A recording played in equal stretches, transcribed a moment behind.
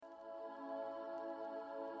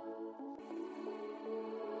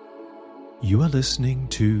You are listening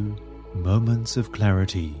to Moments of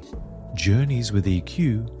Clarity, Journeys with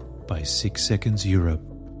EQ by 6 Seconds Europe.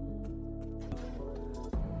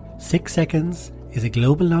 6 Seconds is a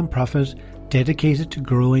global non-profit dedicated to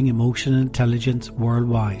growing emotional intelligence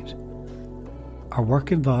worldwide. Our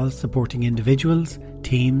work involves supporting individuals,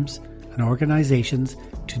 teams and organisations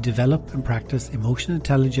to develop and practice emotional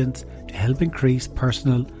intelligence to help increase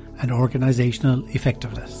personal and organisational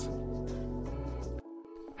effectiveness.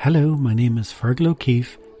 Hello, my name is Fergal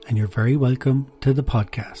O'Keefe and you're very welcome to the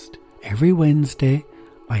podcast. Every Wednesday,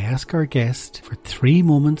 I ask our guests for 3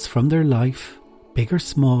 moments from their life, big or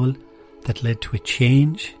small, that led to a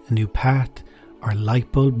change, a new path, or a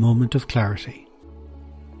light bulb moment of clarity.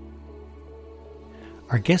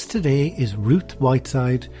 Our guest today is Ruth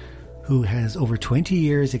Whiteside, who has over 20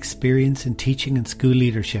 years experience in teaching and school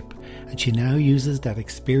leadership, and she now uses that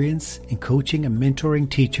experience in coaching and mentoring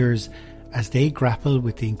teachers as they grapple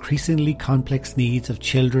with the increasingly complex needs of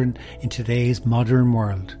children in today's modern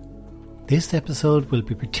world. This episode will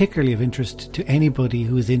be particularly of interest to anybody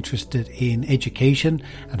who is interested in education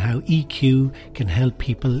and how EQ can help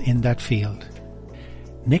people in that field.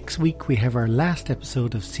 Next week we have our last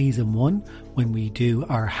episode of Season 1 when we do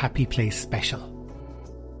our Happy Place special.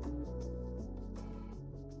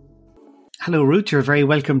 Hello Ruth, you're very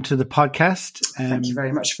welcome to the podcast. Thank you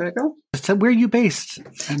very much, Fergal. So where are you based?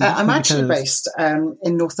 I'm actually based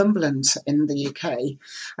in Northumberland in the UK,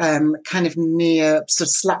 kind of near, sort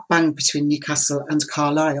of slap bang between Newcastle and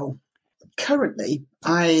Carlisle. Currently,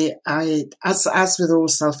 I as with all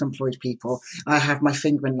self-employed people, I have my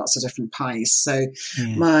finger in lots of different pies. So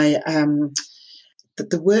my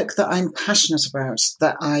the work that I'm passionate about,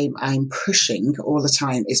 that I'm pushing all the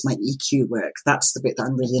time, is my EQ work. That's the bit that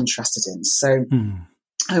I'm really interested in. So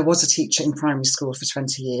I was a teacher in primary school for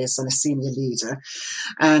 20 years and a senior leader.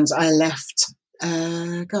 And I left,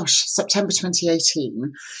 September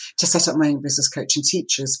 2018 to set up my own business coaching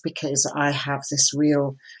teachers, because I have this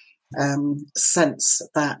real sense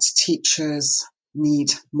that teachers need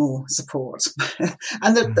more support.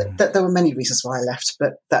 And there were many reasons why I left,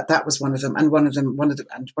 but that was one of them. And one of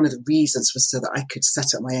the reasons was so that I could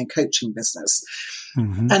set up my own coaching business.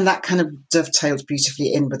 Mm-hmm. And that kind of dovetailed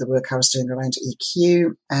beautifully in with the work I was doing around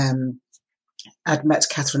EQ. I'd met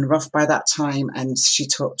Catherine Ruff by that time, and she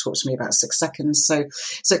talked to me about 6 Seconds. So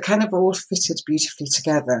it kind of all fitted beautifully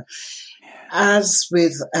together. As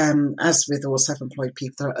with all self-employed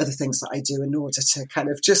people, there are other things that I do in order to kind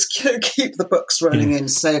of just keep the books rolling in.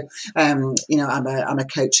 So, I'm a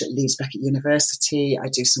coach at Leeds Beckett University. I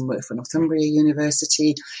do some work for Northumbria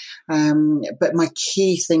University. But my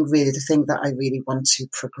key thing, really, the thing that I really want to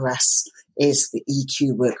progress, is the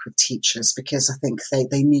EQ work with teachers, because I think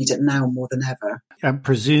they need it now more than ever. I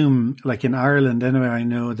presume, like in Ireland anyway, I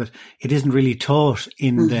know that it isn't really taught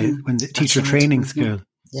in the teacher training school.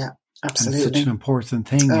 Yeah. Absolutely. And it's such an important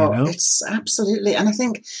thing, It's absolutely. And I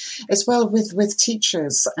think as well with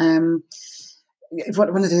teachers, one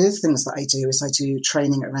of the other things that I do is I do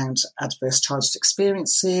training around adverse childhood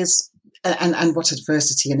experiences and what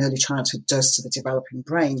adversity in early childhood does to the developing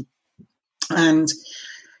brain. And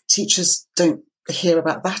teachers don't hear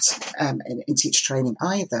about that in teacher training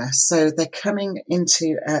either. So they're coming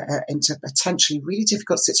into potentially really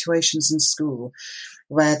difficult situations in school,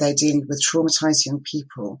 where they're dealing with traumatized young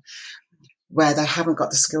people, where they haven't got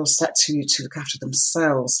the skill set to look after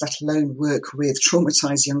themselves, let alone work with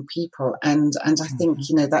traumatized young people. And I think,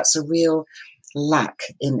 that's a real lack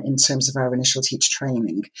in terms of our initial teacher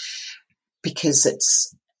training, because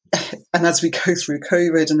and as we go through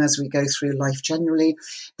COVID and as we go through life generally,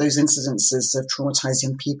 those incidences of traumatized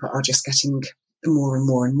young people are just getting more and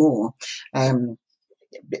more and more.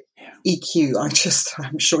 EQ,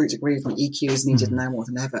 I'm sure you'd agree with me, EQ is needed now more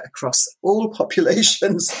than ever across all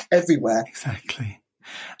populations everywhere. Exactly.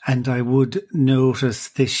 And I would notice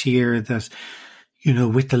this year that,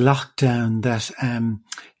 with the lockdown, that,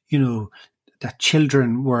 that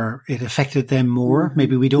children it affected them more.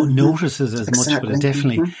 Maybe we don't notice it as much, but it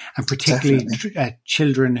definitely, and particularly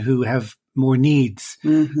children who have more needs,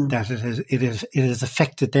 that it has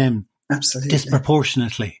affected them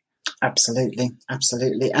disproportionately. Absolutely.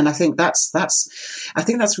 And I think that's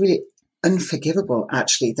really unforgivable,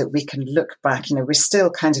 actually, that we can look back. We're still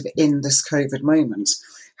kind of in this COVID moment,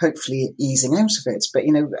 hopefully easing out of it. But,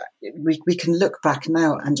 we can look back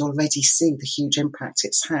now and already see the huge impact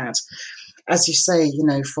it's had. As you say,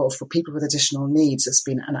 for people with additional needs, it's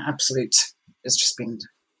just been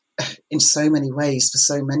in so many ways for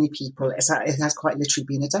so many people. It has quite literally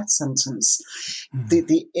been a death sentence.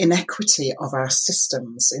 The inequity of our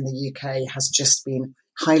systems in the UK has just been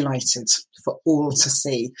highlighted for all to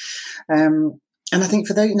see. I think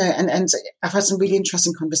for those, and I've had some really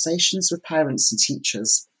interesting conversations with parents and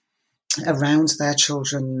teachers around their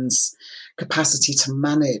children's capacity to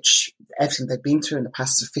manage everything they've been through in the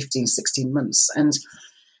past 15, 16 months. And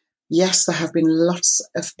yes, there have been lots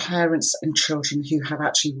of parents and children who have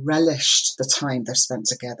actually relished the time they've spent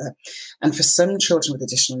together. And for some children with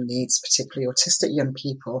additional needs, particularly autistic young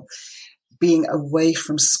people, being away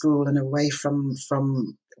from school and away from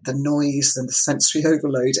the noise and the sensory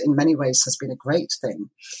overload in many ways has been a great thing.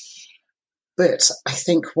 But I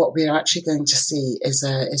think what we are actually going to see is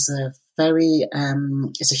a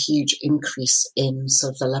huge increase in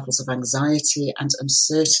sort of the levels of anxiety and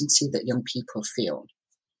uncertainty that young people feel.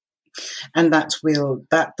 And that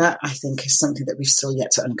I think is something that we've still yet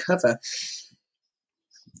to uncover.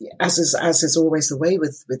 As is always the way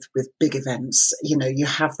with big events, you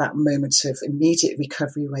have that moment of immediate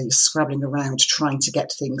recovery where you're scrabbling around trying to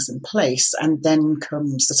get things in place, and then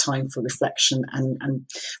comes the time for reflection and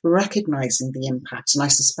recognizing the impact. And I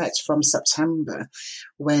suspect from September,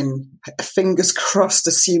 when, fingers crossed,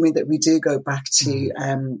 assuming that we do go back to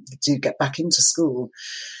do get back into school,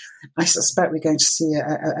 I suspect we're going to see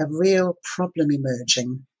a real problem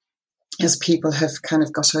emerging as people have kind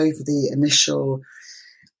of got over the initial,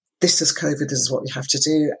 this is COVID, this is what we have to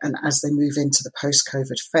do. And as they move into the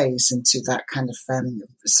post-COVID phase, into that kind of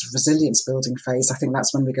resilience building phase, I think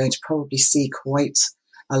that's when we're going to probably see quite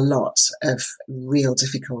a lot of real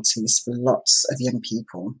difficulties for lots of young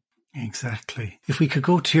people. Exactly. If we could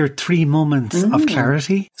go to your 3 moments of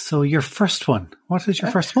clarity. So your first one, what is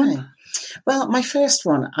your first one? Well, my first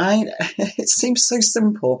one, it seems so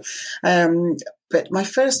simple, but my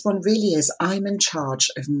first one really is I'm in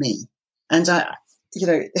charge of me. And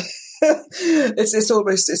it's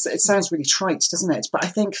almost, it sounds really trite, doesn't it? But I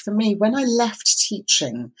think for me, when I left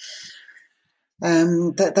teaching,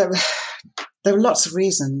 there were lots of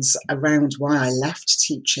reasons around why I left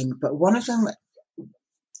teaching, but one of them,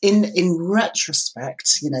 in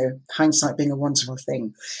retrospect, hindsight being a wonderful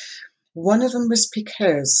thing, one of them was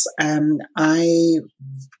because I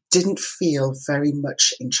didn't feel very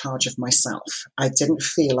much in charge of myself. I didn't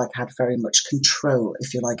feel like I had very much control,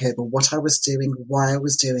 if you like, over what I was doing, why I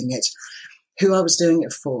was doing it, who I was doing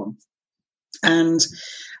it for. And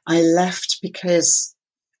I left because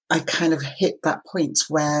I kind of hit that point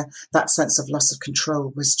where that sense of loss of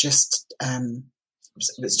control was just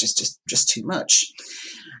too much.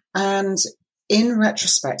 And in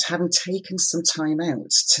retrospect, having taken some time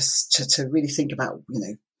out to really think about,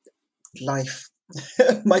 life,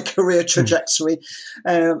 my career trajectory,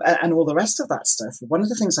 and all the rest of that stuff, one of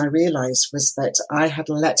the things I realized was that I had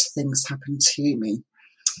let things happen to me.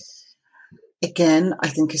 Again, I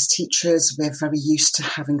think as teachers, we're very used to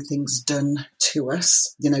having things done to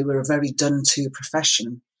us. We're a very done-to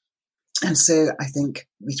profession. And so I think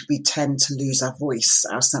we tend to lose our voice,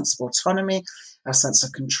 our sense of autonomy, our sense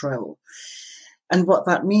of control. And what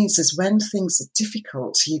that means is when things are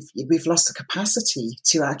difficult, we've lost the capacity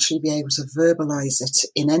to actually be able to verbalize it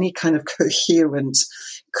in any kind of coherent,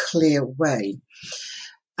 clear way.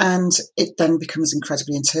 And it then becomes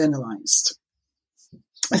incredibly internalized.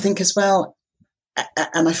 I think as well,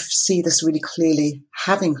 and I see this really clearly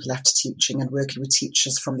having left teaching and working with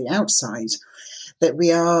teachers from the outside, that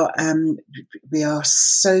we are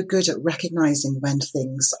so good at recognizing when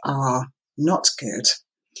things are not good.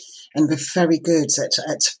 And we're very good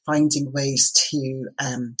at finding ways to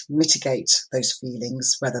mitigate those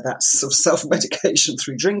feelings, whether that's sort of self-medication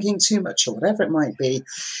through drinking too much or whatever it might be.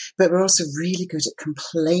 But we're also really good at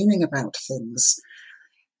complaining about things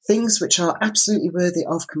which are absolutely worthy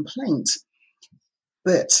of complaint.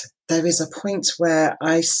 But there is a point where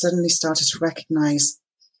I suddenly started to recognize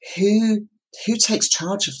who takes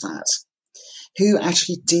charge of that. Who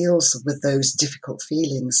actually deals with those difficult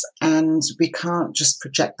feelings. And we can't just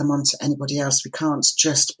project them onto anybody else. We can't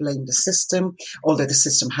just blame the system, although the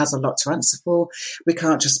system has a lot to answer for. We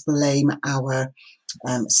can't just blame our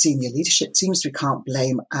senior leadership teams. We can't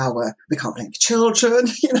blame the children.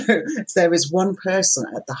 There is one person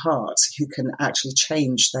at the heart who can actually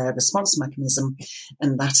change their response mechanism,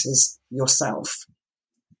 and that is yourself.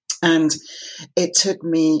 And it took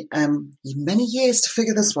me many years to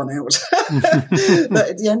figure this one out. But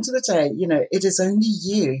at the end of the day, it is only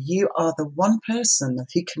you. You are the one person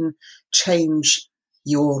who can change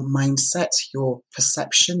your mindset, your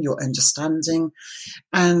perception, your understanding.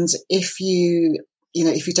 And if you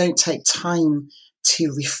don't take time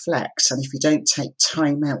to reflect, and if you don't take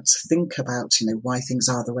time out to think about, why things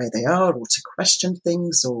are the way they are, or to question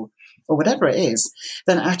things, or whatever it is,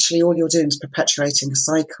 then actually all you're doing is perpetuating a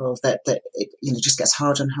cycle that it just gets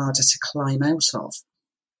harder and harder to climb out of.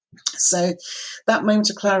 So that moment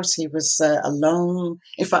of clarity was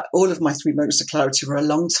in fact, all of my 3 moments of clarity were a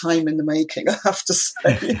long time in the making, I have to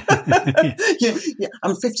say. Yeah,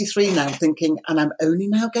 I'm 53 now, thinking, and I'm only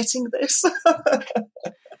now getting this.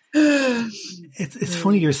 It's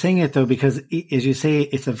funny you're saying it though, because as you say,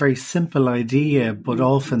 it's a very simple idea, but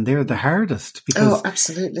often they're the hardest, because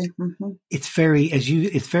absolutely. Mm-hmm. It's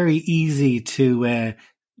very easy to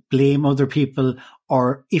blame other people,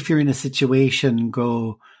 or if you're in a situation,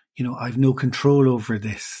 go, I've no control over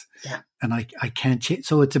this. Yeah. And I can't change.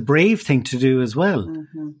 So it's a brave thing to do as well,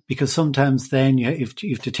 because sometimes then you have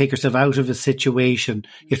to take yourself out of a situation.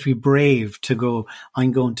 You have to be brave to go,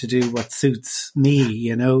 I'm going to do what suits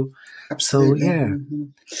me, Absolutely. So, yeah.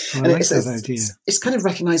 So I like that idea. It's kind of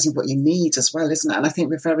recognizing what you need as well, isn't it? And I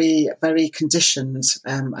think we're very, very conditioned.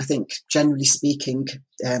 I think, generally speaking,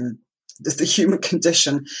 the human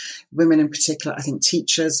condition, women in particular, I think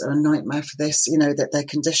teachers are a nightmare for this, that they're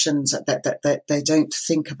conditioned, that they don't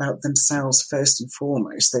think about themselves first and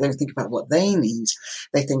foremost. They don't think about what they need.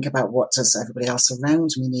 They think about what does everybody else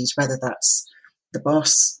around me need, whether that's the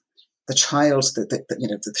boss, the child,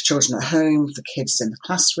 the children at home, the kids in the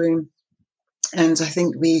classroom. And I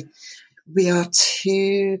think we're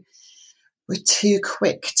too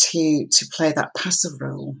quick to play that passive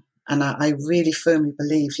role. And I really firmly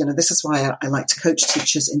believe, this is why I like to coach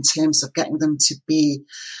teachers in terms of getting them to be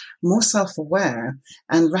more self-aware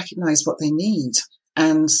and recognize what they need.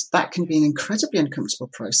 And that can be an incredibly uncomfortable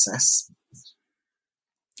process.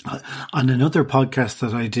 On another podcast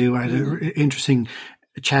that I do, I had an interesting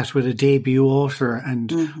chat with a debut author, and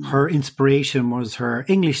her inspiration was her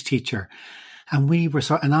English teacher. And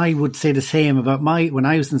and I would say the same about when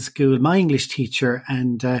I was in school, my English teacher,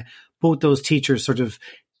 and both those teachers sort of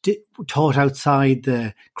taught outside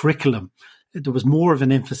the curriculum. There was more of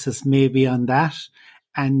an emphasis maybe on that.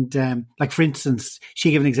 And like, for instance, she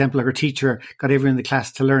gave an example, her teacher got everyone in the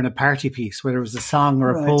class to learn a party piece, whether it was a song or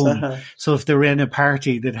a poem. So if they were in a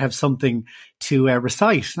party, they'd have something to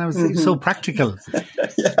recite. And I was so practical.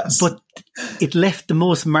 Yes. But it left the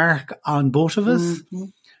most mark on both of us.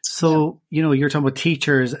 So, you're talking about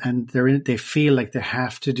teachers, and they feel like they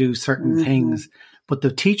have to do certain things. But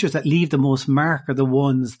the teachers that leave the most mark are the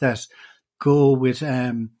ones that go with,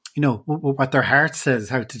 what their heart says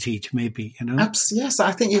how to teach, maybe, Yes,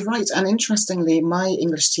 I think you're right. And interestingly, my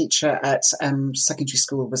English teacher at secondary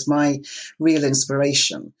school was my real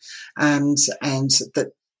inspiration, and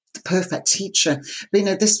the perfect teacher.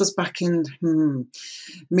 But, this was back in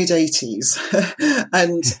mid-80s.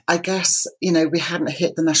 And I guess, we hadn't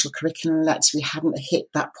hit the national curriculum yet. We hadn't hit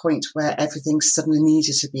that point where everything suddenly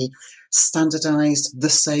needed to be standardized the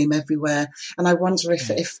same everywhere. And I wonder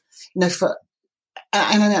if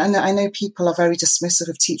and I know people are very dismissive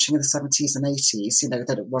of teaching in the 70s and 80s,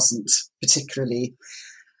 that it wasn't particularly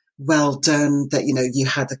well done, that,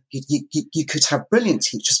 you could have brilliant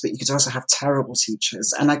teachers, but you could also have terrible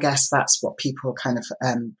teachers. And I guess that's what people kind of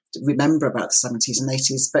remember about the 70s and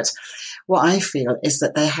 80s. But what I feel is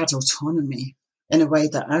that they had autonomy in a way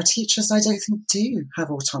that our teachers, I don't think, do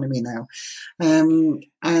have autonomy now.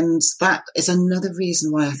 And that is another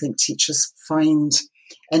reason why I think teachers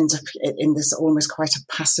end up in this almost quite a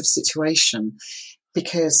passive situation,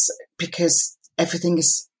 because everything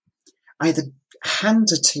is either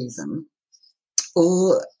handed to them,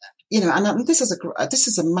 or and this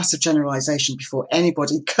is a massive generalization before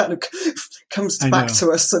anybody kind of comes back to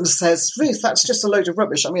us and says, Ruth, that's just a load of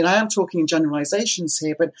rubbish. I mean, I am talking in generalizations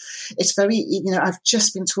here, but it's very, I've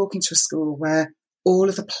just been talking to a school where all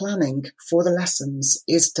of the planning for the lessons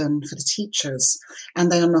is done for the teachers,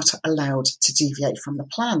 and they are not allowed to deviate from the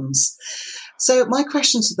plans. So my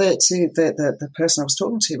question to the person I was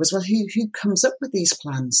talking to was, well, who comes up with these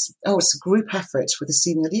plans? Oh, it's a group effort with a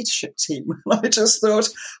senior leadership team. And I just thought,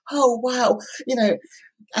 oh, wow,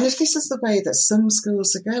 and if this is the way that some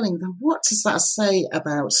schools are going, then what does that say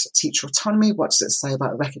about teacher autonomy? What does it say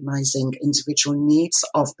about recognising individual needs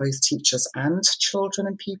of both teachers and children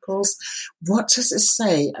and pupils? What does it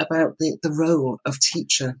say about the role of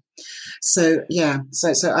teacher? So,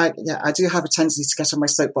 I do have a tendency to get on my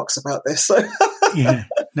soapbox about this. So. Yeah,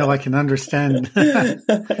 no, I can understand.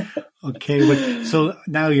 Okay, so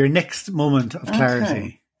now your next moment of clarity.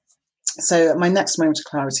 Okay. So my next moment of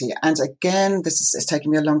clarity, and again, it's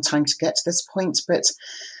taken me a long time to get to this point, but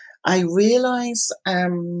I realise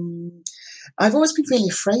I've always been really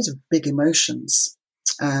afraid of big emotions.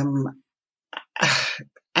 And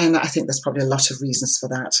I think there's probably a lot of reasons for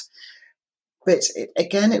that. But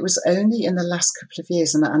it was only in the last couple of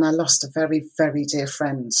years, and I lost a very, very dear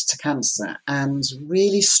friend to cancer, and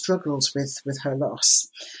really struggled with her loss.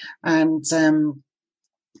 And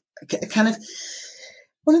kind of...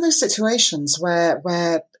 one of those situations where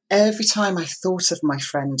every time I thought of my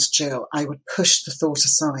friend Jill, I would push the thought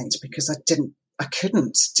aside because I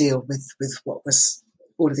couldn't deal with what was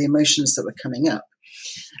all of the emotions that were coming up.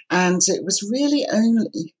 And it was really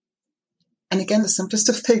only, and again, the simplest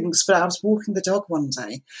of things, but I was walking the dog one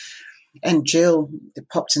day and Jill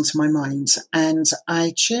popped into my mind, and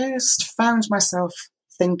I just found myself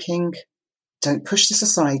thinking, don't push this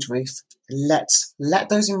aside, Ruth. Let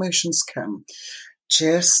those emotions come.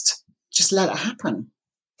 Just let it happen.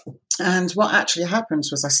 And what actually happened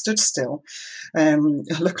was I stood still.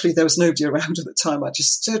 Luckily, there was nobody around at the time. I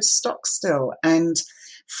just stood stock still and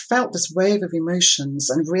felt this wave of emotions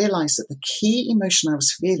and realised that the key emotion I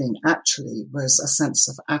was feeling actually was a sense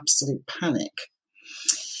of absolute panic,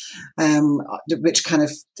 which kind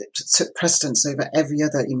of took precedence over every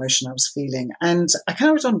other emotion I was feeling. And I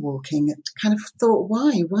carried on walking and kind of thought,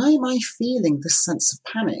 why am I feeling this sense of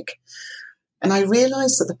panic? And I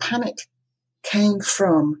realised that the panic came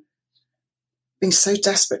from being so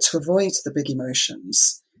desperate to avoid the big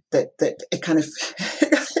emotions that it kind of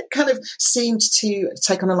it kind of seemed to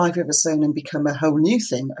take on a life of its own and become a whole new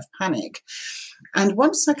thing of panic. And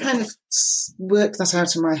once I kind of worked that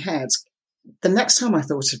out in my head, the next time I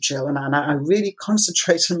thought of Jill, and I really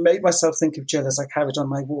concentrated and made myself think of Jill as I carried on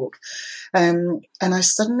my walk, and I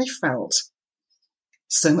suddenly felt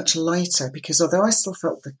so much lighter, because although I still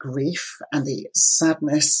felt the grief and the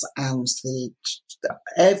sadness and the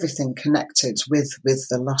everything connected with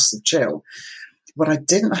the loss of Jill, what I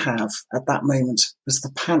didn't have at that moment was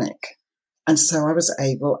the panic. And so I was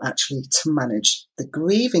able actually to manage the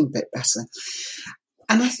grieving bit better.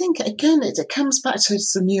 And I think, again, it comes back to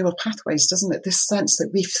some neural pathways, doesn't it? This sense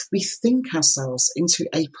that we think ourselves into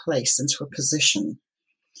a place, into a position,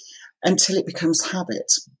 until it becomes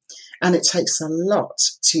habit. And it takes a lot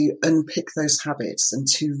to unpick those habits and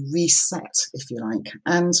to reset, if you like.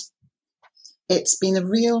 And it's been a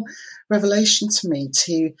real revelation to me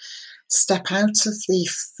to step out of the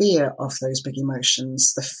fear of those big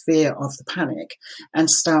emotions, the fear of the panic, and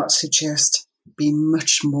start to just be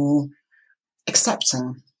much more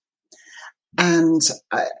accepting. And,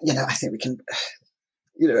 I think we can,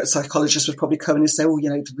 a psychologist would probably come in and say,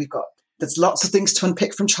 there's lots of things to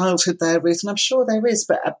unpick from childhood there, Ruth, and I'm sure there is.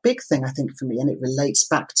 But a big thing, I think, for me, and it relates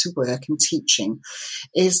back to work and teaching,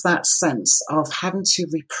 is that sense of having to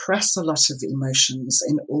repress a lot of emotions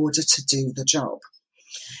in order to do the job,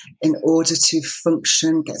 in order to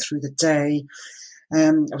function, get through the day.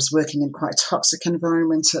 I was working in quite a toxic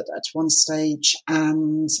environment at one stage,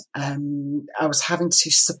 and I was having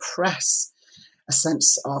to suppress a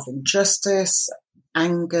sense of injustice,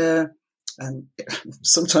 anger, and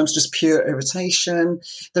sometimes just pure irritation.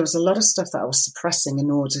 There was a lot of stuff that I was suppressing in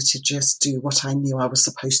order to just do what I knew I was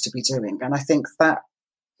supposed to be doing. And I think that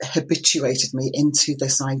habituated me into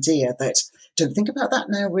this idea that don't think about that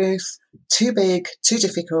now, Ruth. Too big, too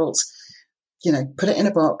difficult. Put it in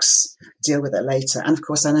a box, deal with it later. And of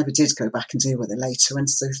course, I never did go back and deal with it later. And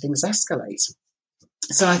so things escalate.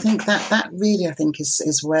 So I think that really,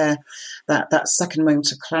 is where that second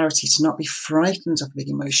moment of clarity, to not be frightened of big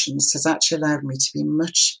emotions, has actually allowed me to be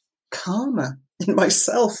much calmer in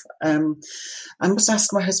myself. I must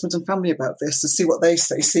ask my husband and family about this and see what they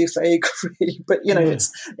say, see if they agree. But,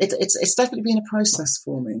 it's definitely been a process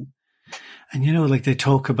for me. And, like they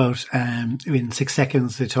talk about, in 6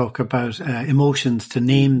 seconds, they talk about emotions, to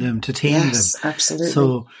name them, to tame them. Yes, absolutely.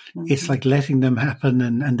 So it's like letting them happen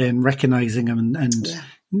and then recognizing them and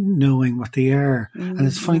knowing what they are. Mm-hmm. And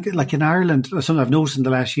it's funny, like in Ireland, something I've noticed in the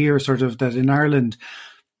last year, sort of, that in Ireland,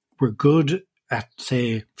 we're good at,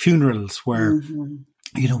 say, funerals where,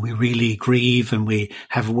 we really grieve and we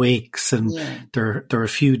have wakes and there are a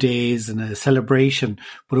few days and a celebration.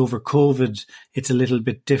 But over COVID, it's a little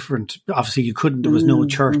bit different. Obviously, there was no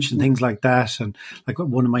church and things like that. And like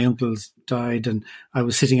one of my uncles died and I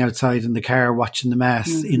was sitting outside in the car watching the mass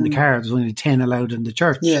in the car. There was only 10 allowed in the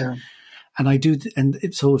church. Yeah.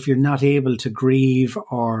 And so if you're not able to grieve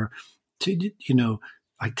or to,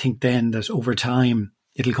 I think then that over time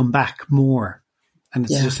it'll come back more. And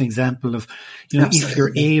it's just an example of, if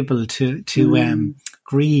you're able to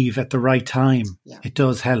grieve at the right time, it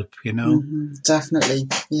does help, Definitely,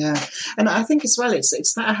 yeah. And I think as well,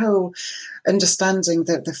 it's that whole understanding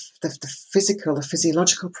that the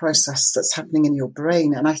physiological process that's happening in your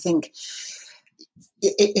brain. And I think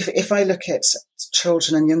if I look at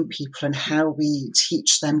children and young people and how we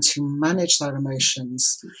teach them to manage their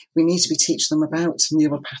emotions, we need to be teaching them about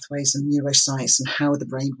neural pathways and neuroscience and how the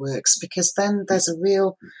brain works, because then there's a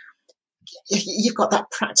real you've got that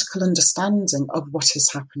practical understanding of what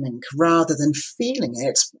is happening rather than feeling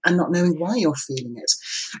it and not knowing why you're feeling it.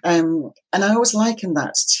 And I always liken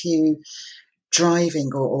that to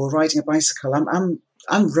driving or riding a bicycle.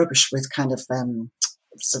 I'm rubbish with kind of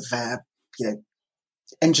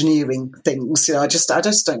engineering things. I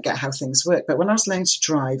just don't get how things work. But when I was learning to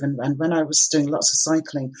drive and when I was doing lots of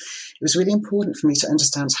cycling, it was really important for me to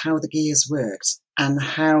understand how the gears worked and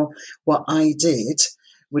how what I did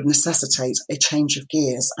would necessitate a change of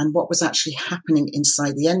gears and what was actually happening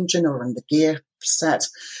inside the engine or in the gear set,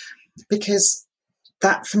 because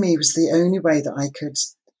that for me was the only way that I could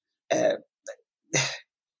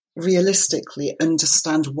realistically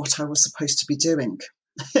understand what I was supposed to be doing,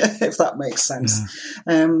 if that makes sense.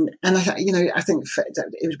 Yeah. And I think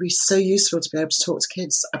it would be so useful to be able to talk to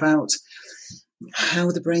kids about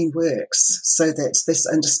how the brain works, so that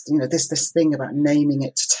this thing about naming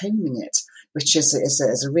it to taming it, which is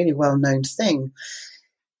a really well known thing.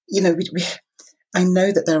 I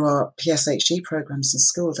know that there are PSHE programs in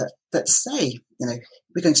school that say,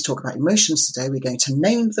 we're going to talk about emotions today, we're going to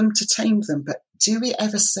name them to tame them, but do we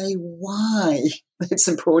ever say why it's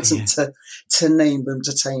important to name them,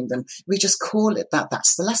 to tame them? We just call it that.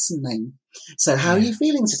 That's the lesson name. So how are you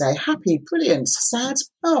feeling today? Happy, brilliant, sad?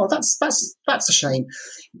 Oh, that's a shame.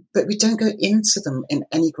 But we don't go into them in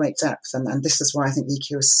any great depth. And this is why I think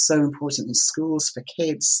EQ is so important in schools for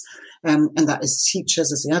kids. And that as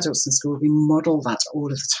teachers, as the adults in school, we model that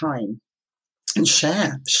all of the time. And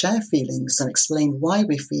share feelings and explain why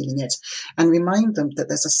we're feeling it, and remind them that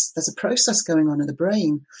there's a process going on in the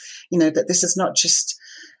brain. That this is not just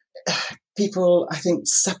people. I think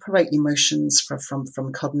separate emotions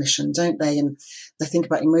from cognition, don't they? And they think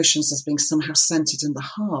about emotions as being somehow centered in the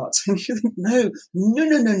heart. And you think, no,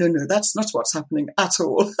 that's not what's happening at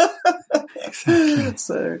all. Exactly.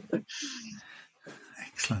 So.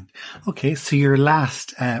 Excellent. Okay, so your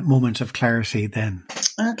last moment of clarity then.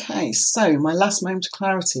 Okay, so my last moment of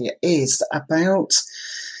clarity is about,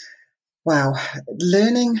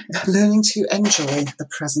 learning to enjoy the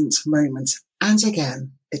present moment. And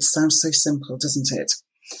again, it sounds so simple, doesn't it?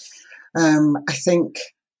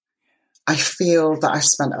 I feel that I've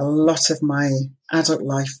spent a lot of my adult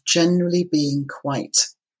life generally being quite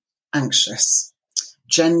anxious,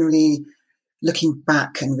 generally looking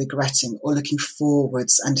back and regretting, or looking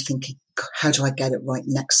forwards and thinking, how do I get it right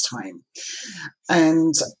next time?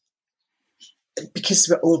 And because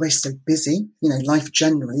we're always so busy, life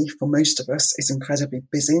generally for most of us is incredibly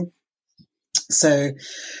busy. So,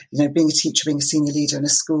 being a teacher, being a senior leader in a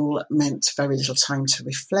school meant very little time to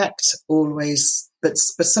reflect, always, but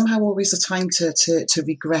somehow always a time to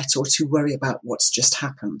regret or to worry about what's just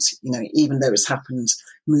happened. Even though it's happened,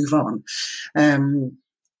 move on.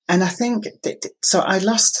 And I think so I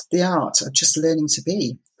lost the art of just learning to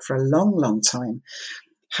be for a long, long time.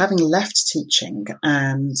 Having left teaching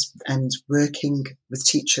and working with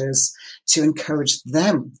teachers to encourage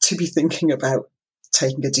them to be thinking about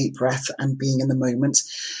taking a deep breath and being in the moment,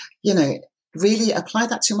 really apply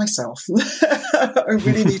that to myself. I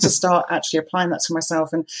really need to start actually applying that to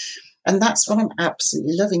myself. And that's what I'm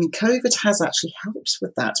absolutely loving. And COVID has actually helped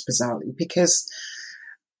with that, bizarrely, because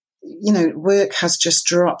work has just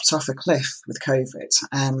dropped off a cliff with COVID.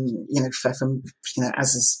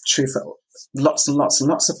 As is true for lots and lots and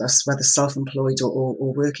lots of us, whether self-employed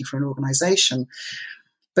or working for an organisation.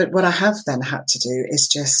 But what I have then had to do is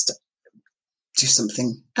just do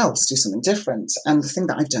something else, do something different. And the thing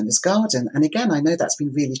that I've done is garden. And again, I know that's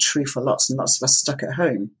been really true for lots and lots of us stuck at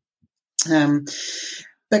home.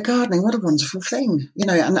 But gardening, what a wonderful thing,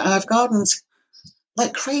 and I've gardened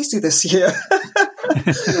like crazy this year.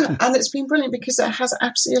 And it's been brilliant because it has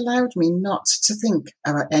absolutely allowed me not to think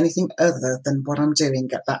about anything other than what I'm doing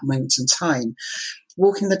at that moment in time.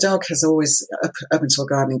 Walking the dog has always, up until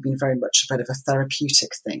gardening, been very much a bit of a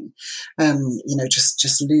therapeutic thing.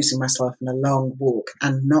 Just losing myself in a long walk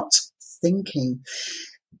and not thinking.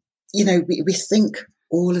 We think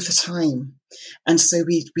all of the time. And so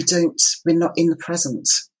we're not in the present.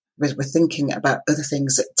 We're thinking about other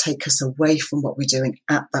things that take us away from what we're doing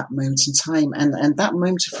at that moment in time. And that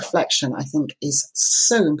moment of reflection, I think, is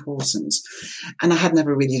so important. And I had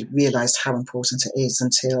never really realised how important it is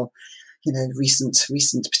until,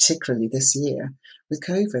 recent, particularly this year with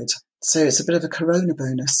COVID. So it's a bit of a corona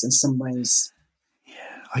bonus in some ways.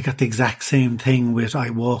 I got the exact same thing with, I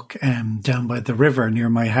walk down by the river near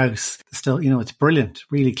my house. Still, it's brilliant.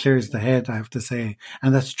 Really clears the head, I have to say.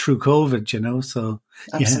 And that's through COVID, so.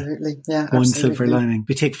 Absolutely. Yeah. One silver lining.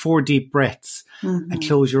 We take 4 deep breaths and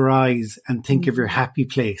close your eyes and think of your happy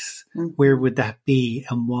place. Where would that be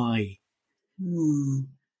and why?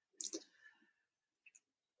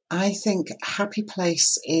 I think a happy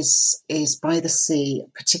place is by the sea,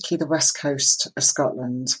 particularly the west coast of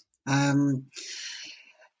Scotland. And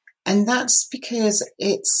that's because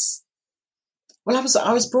I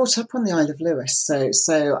was brought up on the Isle of Lewis, so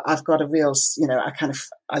I've got a real,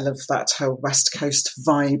 I love that whole West Coast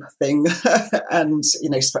vibe thing, and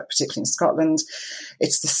particularly in Scotland,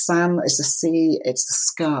 it's the sun, it's the sea, it's the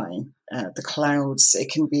sky, the clouds.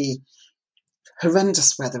 It can be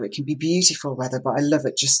horrendous weather, it can be beautiful weather, but I love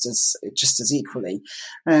it just as equally,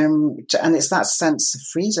 and it's that sense of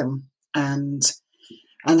freedom and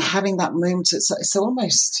having that moment. It's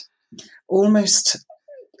almost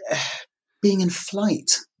being in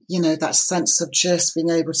flight, that sense of just being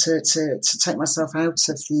able to take myself out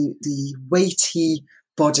of the weighty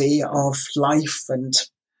body of life and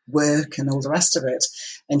work and all the rest of it,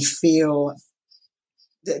 and feel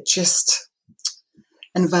just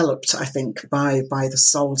enveloped, I think, by the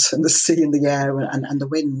salt and the sea and the air and the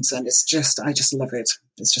winds. And I just love it.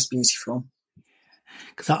 It's just beautiful.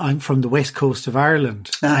 Because I'm from the west coast of Ireland,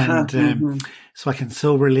 and so I can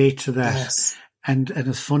so relate to that. Yes. And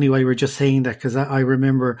it's funny why you were just saying that, because I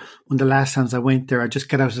remember when the last times I went there, I just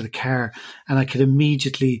got out of the car and I could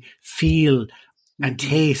immediately feel and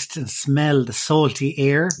taste and smell the salty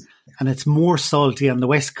air. And it's more salty on the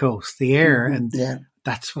west coast, the air. And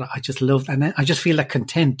that's what I just love. And I just feel that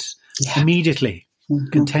content immediately,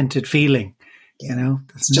 contented feeling.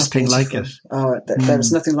 There's nothing like it. Oh,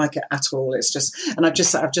 there's nothing like it at all. It's just, and I've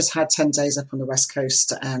just had 10 days up on the West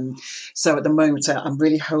Coast. So at the moment, I'm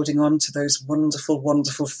really holding on to those wonderful,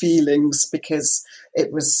 wonderful feelings, because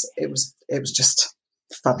it was just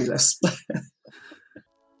fabulous.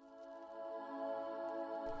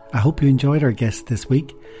 I hope you enjoyed our guest this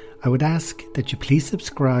week. I would ask that you please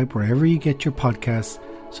subscribe wherever you get your podcasts,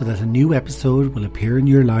 so that a new episode will appear in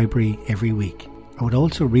your library every week. I would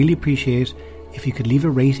also really appreciate if you could leave a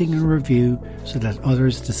rating and review so that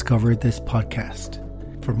others discover this podcast.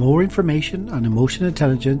 For more information on emotional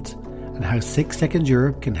intelligence and how 6 Seconds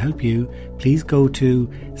Europe can help you, please go to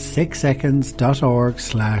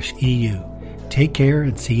 6seconds.org/EU. Take care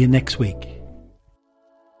and see you next week.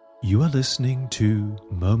 You are listening to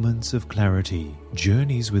Moments of Clarity,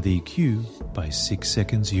 Journeys with EQ by 6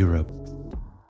 Seconds Europe.